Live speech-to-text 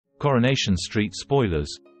Coronation Street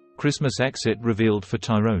spoilers. Christmas exit revealed for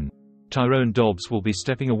Tyrone. Tyrone Dobbs will be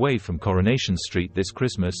stepping away from Coronation Street this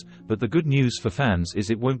Christmas, but the good news for fans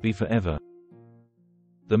is it won't be forever.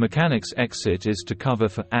 The mechanic's exit is to cover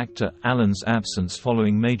for actor Alan's absence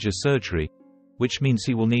following major surgery, which means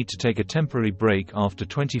he will need to take a temporary break after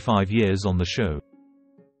 25 years on the show.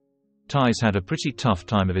 Ty's had a pretty tough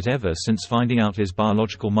time of it ever since finding out his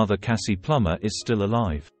biological mother Cassie Plummer is still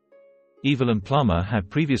alive. Evelyn Plummer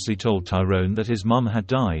had previously told Tyrone that his mum had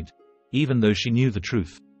died, even though she knew the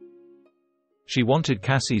truth. She wanted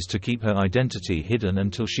Cassie's to keep her identity hidden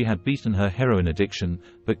until she had beaten her heroin addiction,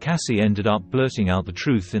 but Cassie ended up blurting out the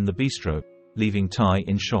truth in the bistro, leaving Ty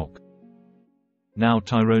in shock. Now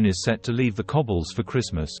Tyrone is set to leave the cobbles for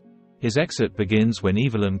Christmas. His exit begins when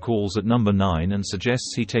Evelyn calls at number 9 and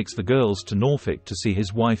suggests he takes the girls to Norfolk to see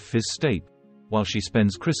his wife Fizz Stape, while she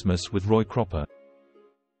spends Christmas with Roy Cropper.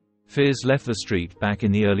 Fizz left the street back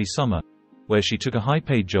in the early summer, where she took a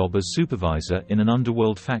high-paid job as supervisor in an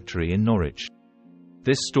underworld factory in Norwich.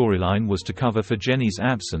 This storyline was to cover for Jenny's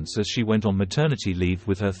absence as she went on maternity leave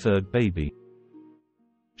with her third baby.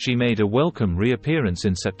 She made a welcome reappearance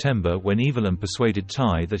in September when Evelyn persuaded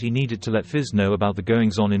Ty that he needed to let Fizz know about the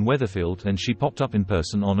goings-on in Weatherfield, and she popped up in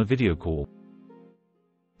person on a video call.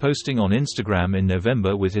 Posting on Instagram in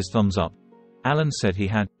November with his thumbs up, Alan said he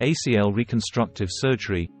had ACL reconstructive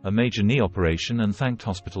surgery, a major knee operation, and thanked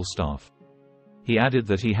hospital staff. He added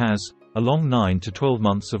that he has a long 9 to 12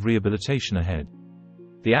 months of rehabilitation ahead.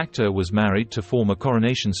 The actor was married to former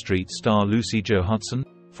Coronation Street star Lucy Jo Hudson,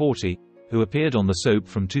 40, who appeared on the soap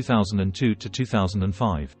from 2002 to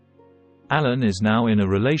 2005. Alan is now in a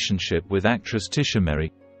relationship with actress Tisha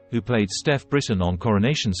Merrick, who played Steph Britton on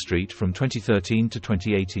Coronation Street from 2013 to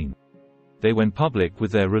 2018. They went public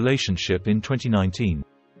with their relationship in 2019.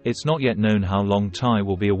 It's not yet known how long Ty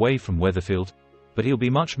will be away from Weatherfield, but he'll be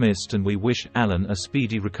much missed and we wish Alan a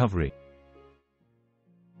speedy recovery.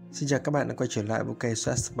 Xin chào các bạn đã quay trở lại với kênh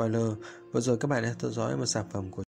Spoiler. Vừa rồi các bạn đã theo dõi một sản phẩm của